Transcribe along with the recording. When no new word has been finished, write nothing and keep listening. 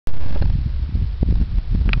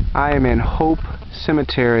I am in Hope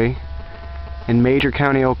Cemetery in Major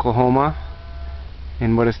County, Oklahoma,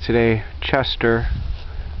 in what is today Chester,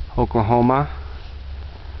 Oklahoma.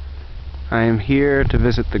 I am here to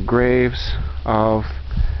visit the graves of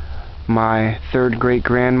my third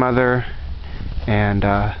great-grandmother and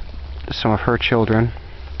some of her children.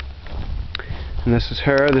 And this is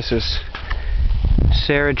her. This is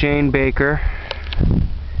Sarah Jane Baker,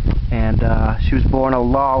 and she was born a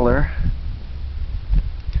Lollar,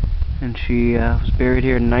 and she was buried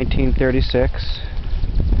here in 1936.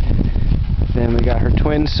 Then we got her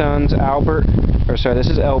twin sons, this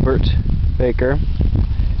is Albert Baker,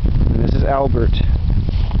 and this is Albert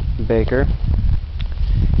Baker,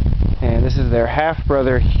 and this is their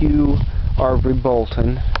half-brother Hugh Arbery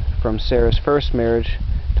Bolton from Sarah's first marriage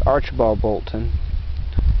to Archibald Bolton,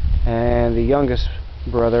 and the youngest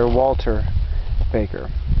brother Walter Baker.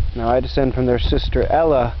 Now I descend from their sister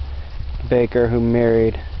Ella Baker, who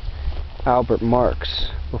married Albert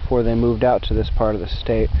Marks before they moved out to this part of the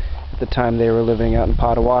state. At the time they were living out in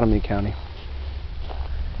Pottawatomie County.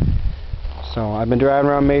 So I've been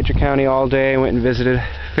driving around Major County all day, went and visited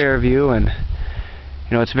Fairview, and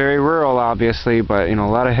you know, it's very rural obviously, but you know,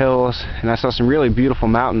 a lot of hills, and I saw some really beautiful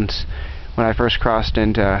mountains when I first crossed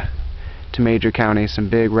into Major County, some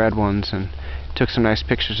big red ones, and took some nice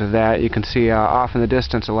pictures of that. You can see off in the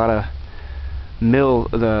distance a lot of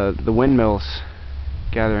the windmills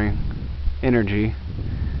gathering energy,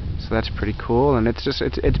 so that's pretty cool. And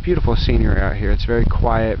it's beautiful scenery out here. It's very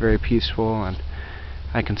quiet, very peaceful, and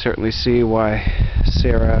I can certainly see why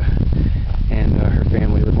Sarah and her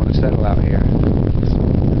family would want to settle out here. So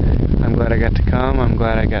I'm glad I got to come. I'm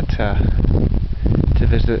glad I got to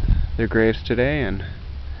visit their graves today, and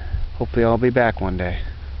hopefully I'll be back one day.